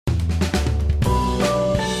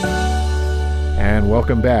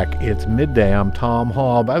welcome back. It's midday. I'm Tom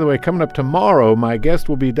Hall. By the way, coming up tomorrow, my guest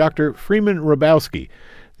will be Dr. Freeman Hrabowski,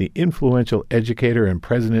 the influential educator and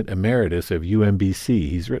president emeritus of UMBC.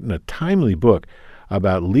 He's written a timely book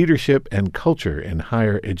about leadership and culture in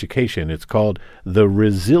higher education. It's called The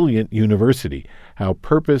Resilient University: How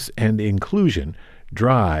Purpose and Inclusion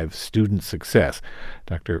Drive Student Success.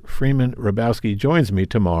 Dr. Freeman Hrabowski joins me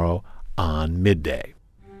tomorrow on Midday.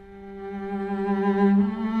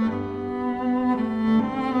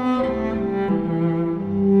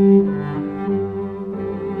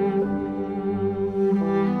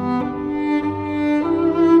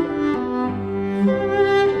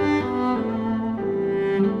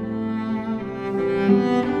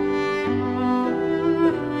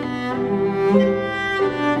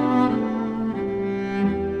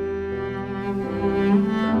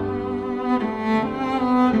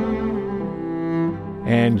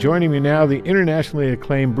 And joining me now, the internationally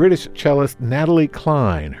acclaimed British cellist Natalie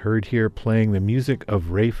Clein, heard here playing the music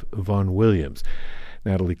of Ralph Vaughan Williams.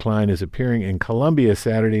 Natalie Clein is appearing in Columbia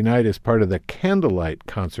Saturday night as part of the Candlelight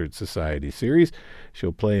Concert Society series.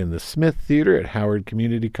 She'll play in the Smith Theater at Howard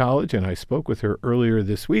Community College, and I spoke with her earlier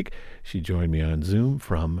this week. She joined me on Zoom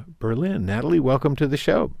from Berlin. Natalie, welcome to the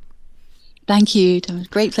show. Thank you, Tom.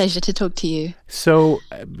 Great pleasure to talk to you. So,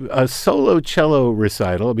 a solo cello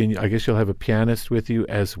recital. I mean, I guess you'll have a pianist with you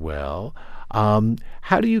as well.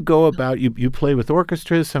 How do you go about, you play with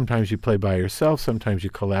orchestras, sometimes you play by yourself, sometimes you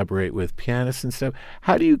collaborate with pianists and stuff.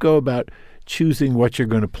 How do you go about choosing what you're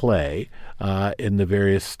going to play in the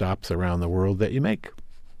various stops around the world that you make?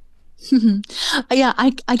 Yeah,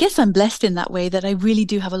 I guess I'm blessed in that way, that I really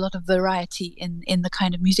do have a lot of variety in the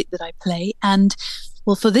kind of music that I play. And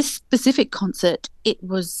well, for this specific concert, it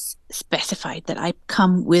was specified that I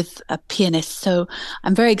come with a pianist. So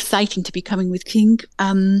I'm very excited to be coming with King.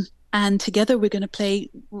 And together we're going to play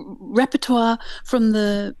repertoire from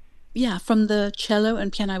the cello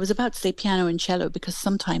and piano. I was about to say piano and cello because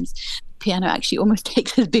sometimes piano actually almost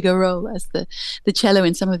takes as big a role as the cello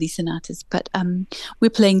in some of these sonatas. But we're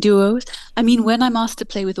playing duos. I mean, when I'm asked to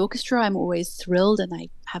play with orchestra, I'm always thrilled, and I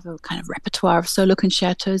have a kind of repertoire of solo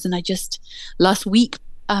concertos. And I just last week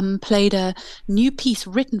played a new piece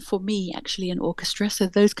written for me, actually, in orchestra. So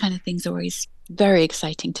those kind of things are always very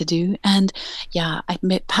exciting to do. And yeah, I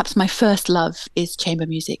admit perhaps my first love is chamber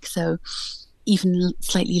music. So even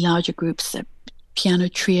slightly larger groups, piano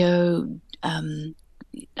trio.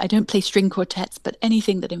 I don't play string quartets, but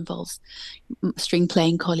anything that involves string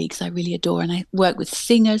playing colleagues I really adore. And I work with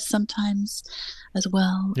singers sometimes as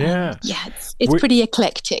well. Yeah. It's pretty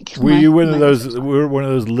eclectic. Were you one of those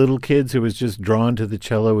little kids who was just drawn to the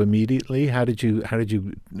cello immediately? How did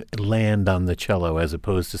you land on the cello as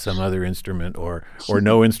opposed to some other instrument or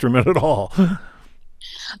no instrument at all?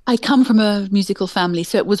 I come from a musical family,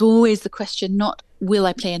 so it was always the question, not will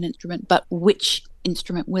I play an instrument, but which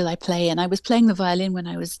instrument will I play? And I was playing the violin when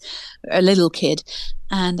I was a little kid.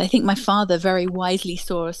 And I think my father very wisely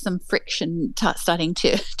saw some friction starting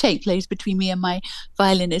to take place between me and my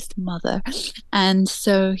violinist mother. And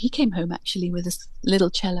so he came home actually with this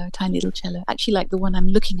little cello, tiny little cello, actually like the one I'm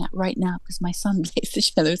looking at right now, because my son plays the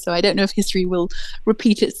cello. So I don't know if history will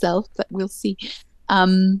repeat itself, but we'll see.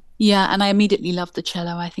 And I immediately loved the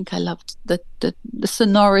cello. I think I loved the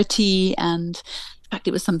sonority, and in fact,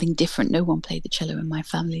 it was something different. No one played the cello in my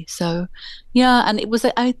family. So, yeah, and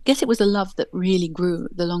I guess it was a love that really grew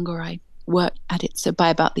the longer I worked at it. So by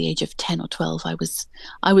about the age of 10 or 12,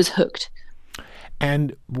 I was hooked.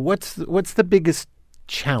 And what's the biggest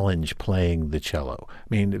challenge playing the cello? I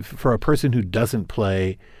mean, for a person who doesn't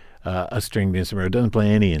play a stringed instrument or doesn't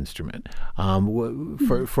play any instrument,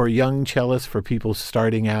 for young cellists, for people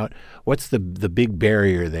starting out, what's the big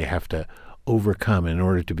barrier they have to overcome in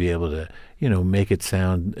order to be able to, make it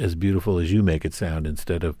sound as beautiful as you make it sound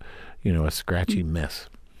instead of, a scratchy mess?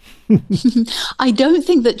 I don't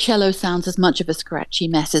think that cello sounds as much of a scratchy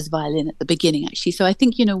mess as violin at the beginning, actually. So I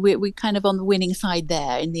think, we're kind of on the winning side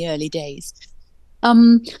there in the early days.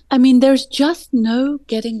 I mean, there's just no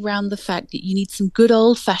getting around the fact that you need some good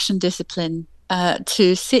old-fashioned discipline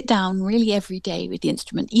to sit down really every day with the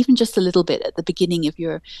instrument, even just a little bit at the beginning of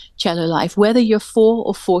your cello life, whether you're 4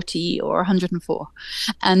 or 40 or 104.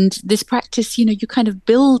 And this practice, you're kind of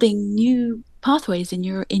building new pathways in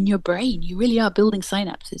your brain. You really are building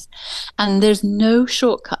synapses, and there's no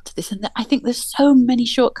shortcut to this. And I think there's so many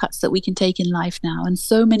shortcuts that we can take in life now, and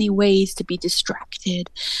so many ways to be distracted,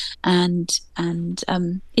 and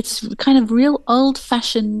it's kind of real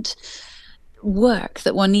old-fashioned work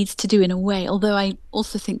that one needs to do in a way, although I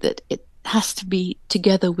also think that it has to be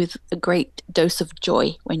together with a great dose of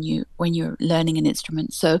joy when you're learning an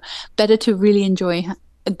instrument. So better to really enjoy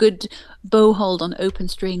a good bow hold on open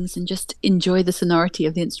strings and just enjoy the sonority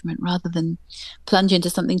of the instrument rather than plunge into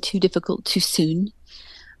something too difficult too soon.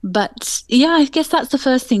 But yeah, I guess that's the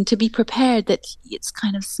first thing, to be prepared that it's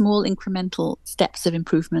kind of small incremental steps of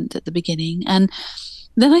improvement at the beginning. And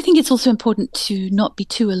then I think it's also important to not be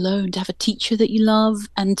too alone, to have a teacher that you love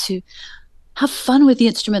and to have fun with the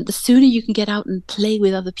instrument. The sooner you can get out and play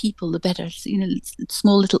with other people, the better. So,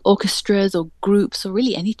 small little orchestras or groups or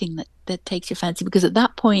really anything that takes your fancy, because at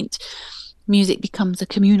that point, music becomes a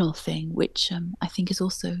communal thing, which I think is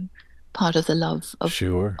also part of the love of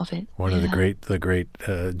Sure. of it. One of the great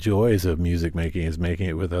joys of music making is making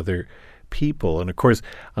it with other people. And of course,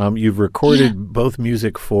 you've recorded both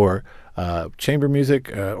music for chamber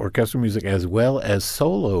music, orchestral music, as well as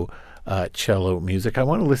solo cello music. I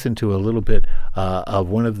want to listen to a little bit of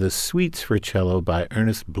one of the suites for cello by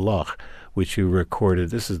Ernest Bloch, which you recorded.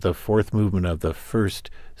 This is the fourth movement of the first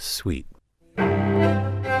suite.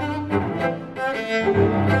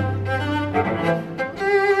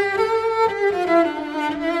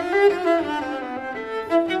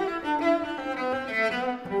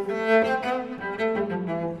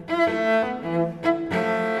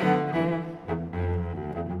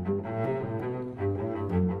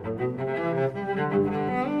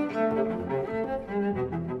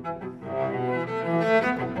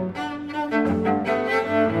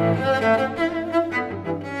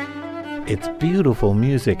 It's beautiful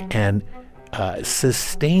music, and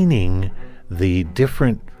sustaining the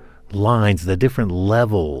different lines, the different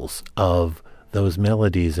levels of those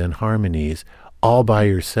melodies and harmonies all by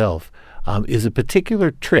yourself is a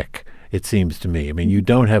particular trick, it seems to me. I mean, you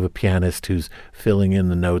don't have a pianist who's filling in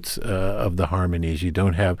the notes of the harmonies. You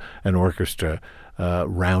don't have an orchestra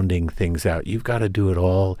rounding things out. You've got to do it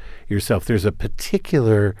all yourself. There's a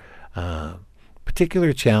particular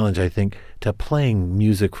challenge, I think, to playing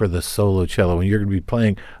music for the solo cello, and you're going to be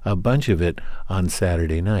playing a bunch of it on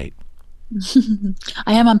Saturday night.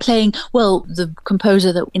 I'm playing, well, the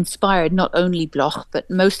composer that inspired not only Bloch, but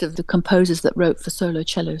most of the composers that wrote for solo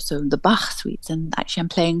cello, so the Bach suites. And actually I'm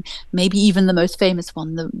playing maybe even the most famous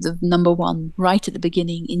one, the number one, right at the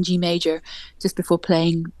beginning in G major, just before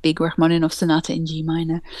playing big Rachmaninoff sonata in G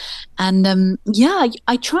minor. And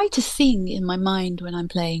I try to sing in my mind when I'm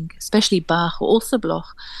playing, especially Bach or also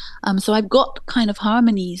Bloch. So I've got kind of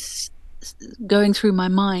harmonies going through my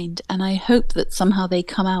mind, and I hope that somehow they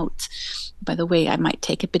come out. By the way, I might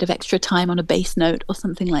take a bit of extra time on a bass note or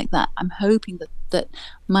something like that. I'm hoping that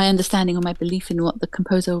my understanding or my belief in what the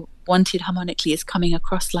composer wanted harmonically is coming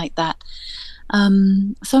across like that. So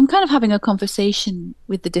I'm kind of having a conversation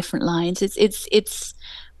with the different lines. It's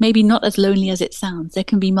maybe not as lonely as it sounds. There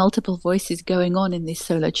can be multiple voices going on in these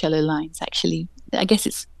solo cello lines, actually. I guess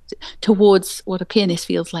it's towards what a pianist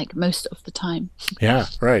feels like most of the time. Yeah,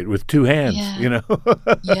 right. With two hands,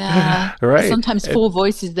 Yeah. Right. Sometimes four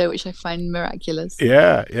voices, though, which I find miraculous.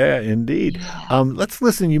 Yeah, indeed. Yeah. Let's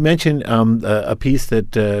listen. You mentioned a piece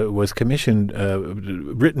that was commissioned,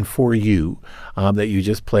 written for you, that you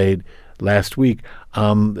just played last week.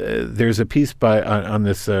 There's a piece on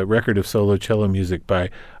this record of solo cello music by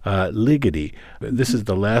Ligeti. This is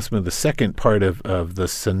the last one, the second part of the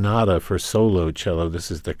sonata for solo cello.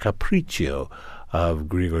 This is the Capriccio of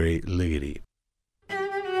Grigory Ligeti.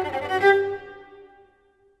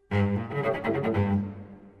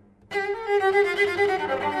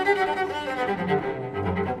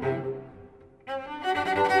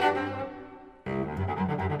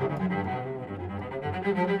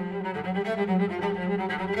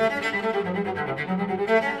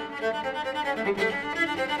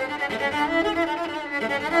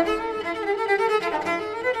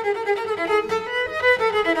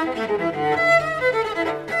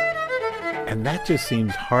 And that just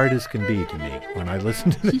seems hard as can be to me when I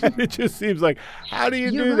listen to that. It just seems like, how do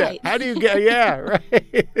you do that? How do you get, yeah,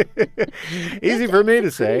 right. Easy for me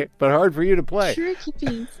to say, but hard for you to play. Tricky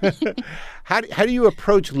piece. How do you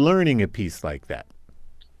approach learning a piece like that?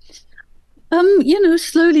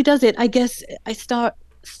 Slowly does it. I guess I start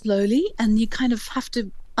slowly, and you kind of have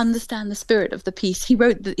to understand the spirit of the piece. He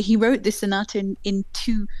wrote this sonata in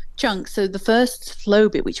two chunks. So the first slow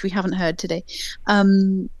bit, which we haven't heard today,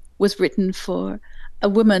 was written for a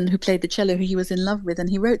woman who played the cello who he was in love with, and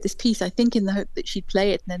he wrote this piece, I think, in the hope that she'd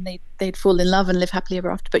play it and then they'd fall in love and live happily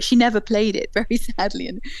ever after. But she never played it, very sadly,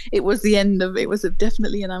 and it was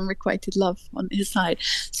definitely an unrequited love on his side.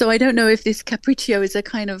 So I don't know if this Capriccio is a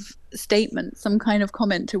kind of statement, some kind of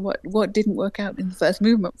comment to what didn't work out in the first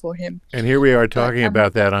movement for him. And here we are talking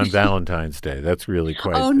about that on Valentine's Day. That's really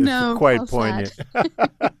quite poignant.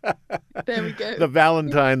 There we go. The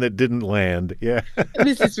Valentine that didn't land. Yeah.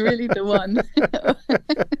 This is really the one.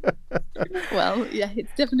 Well, yeah,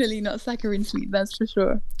 it's definitely not saccharine sweet, that's for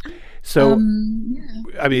sure. So, Yeah.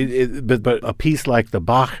 I mean, but a piece like the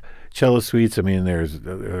Bach cello suites, I mean, there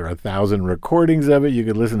are 1,000 recordings of it. You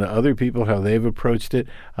could listen to other people how they've approached it.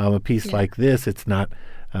 A piece like this, it's not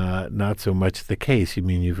so much the case. You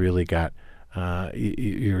mean you've really got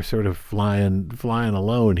you're sort of flying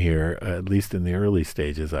alone here, at least in the early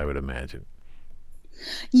stages, I would imagine.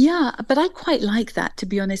 Yeah, but I quite like that, to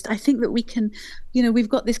be honest. I think that we can, we've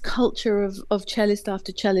got this culture of cellist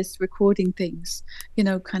after cellist recording things,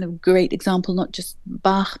 kind of great example, not just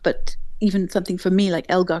Bach, but even something for me like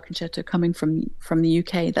Elgar Concerto coming from the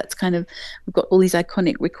UK. That's kind of, we've got all these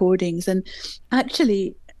iconic recordings. And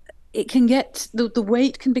actually, it can get the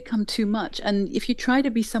weight can become too much, and if you try to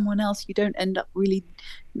be someone else, you don't end up really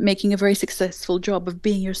making a very successful job of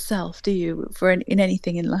being yourself, do you, in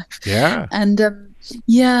anything in life? Yeah. And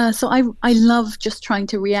yeah, so I love just trying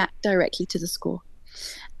to react directly to the score,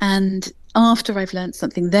 and after I've learned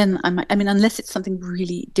something, then I mean, unless it's something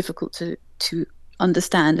really difficult to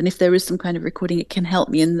understand, and if there is some kind of recording, it can help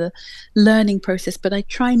me in the learning process, but I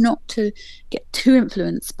try not to get too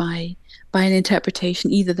influenced by an interpretation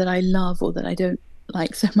either that I love or that I don't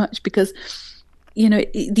like so much, because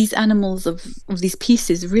these animals of these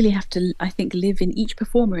pieces really have to, I think, live in each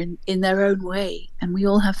performer in their own way, and we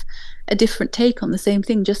all have a different take on the same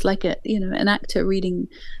thing, just like an actor reading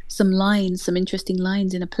some interesting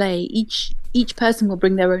lines in a play. Each person will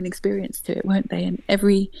bring their own experience to it, won't they? And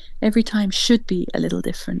every time should be a little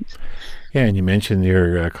different. Yeah, and you mentioned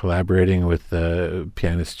you're collaborating with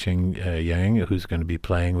pianist Ching Yang, who's going to be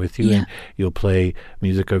playing with you, and you'll play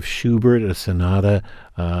music of Schubert, a sonata,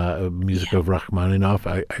 music of Rachmaninoff.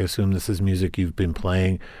 I assume this is music you've been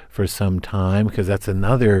playing for some time, because that's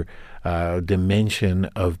another dimension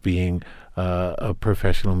of being a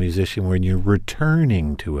professional musician, when you're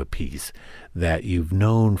returning to a piece that you've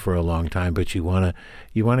known for a long time, but you want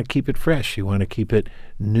to keep it fresh, you want to keep it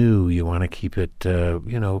new, you want to keep it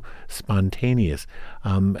spontaneous.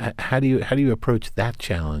 How do you approach that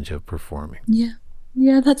challenge of performing?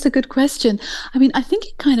 Yeah, that's a good question. I mean, I think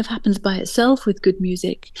it kind of happens by itself with good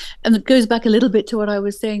music, and it goes back a little bit to what I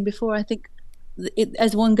was saying before. I think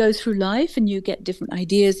as one goes through life and you get different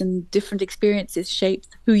ideas and different experiences shape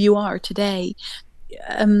who you are today,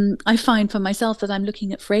 I find for myself that I'm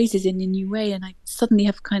looking at phrases in a new way, and I suddenly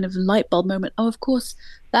have kind of a light bulb moment. Oh, of course,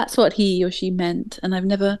 that's what he or she meant, and I've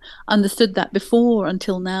never understood that before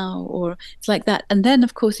until now, or it's like that. And then,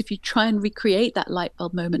 of course, if you try and recreate that light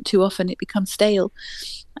bulb moment too often, it becomes stale,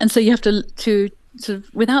 and so you have to sort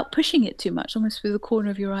of, without pushing it too much, almost through the corner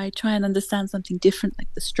of your eye, try and understand something different,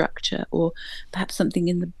 like the structure, or perhaps something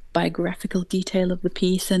in the biographical detail of the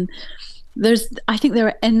piece. And I think there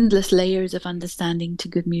are endless layers of understanding to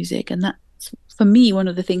good music, and that's, for me, one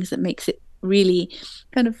of the things that makes it really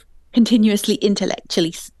kind of continuously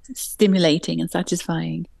intellectually stimulating and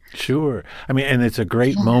satisfying. Sure. I mean, and it's a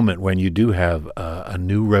great moment when you do have a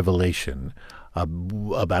new revelation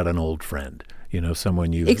about an old friend.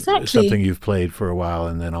 Someone something you've played for a while,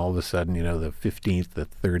 and then all of a sudden, the 15th, the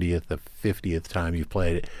 30th, the 50th time you've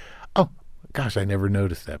played it. Oh, gosh, I never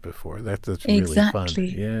noticed that before. That's really fun.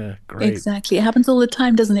 Yeah, great. Exactly. It happens all the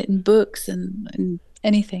time, doesn't it, in books and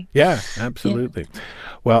anything. Yeah, absolutely. Yeah.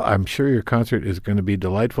 Well, I'm sure your concert is going to be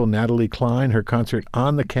delightful. Natalie Clein, her concert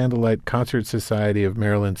on the Candlelight Concert Society of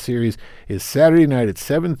Maryland series is Saturday night at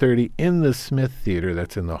 7:30 in the Smith Theater.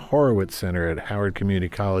 That's in the Horowitz Center at Howard Community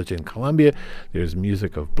College in Columbia. There's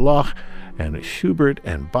music of Bloch and Schubert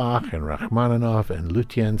and Bach and Rachmaninoff and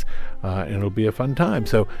Lutyens, and it'll be a fun time.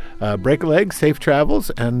 So break a leg, safe travels,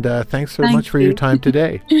 and thanks so much for your time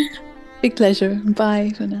today. Big pleasure.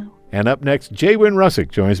 Bye for now. And up next, Jaywin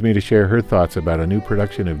Russick joins me to share her thoughts about a new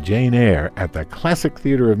production of Jane Eyre at the Classic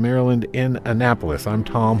Theater of Maryland in Annapolis. I'm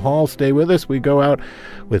Tom Hall. Stay with us. We go out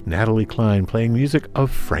with Natalie Clein playing music of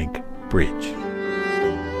Frank Bridge.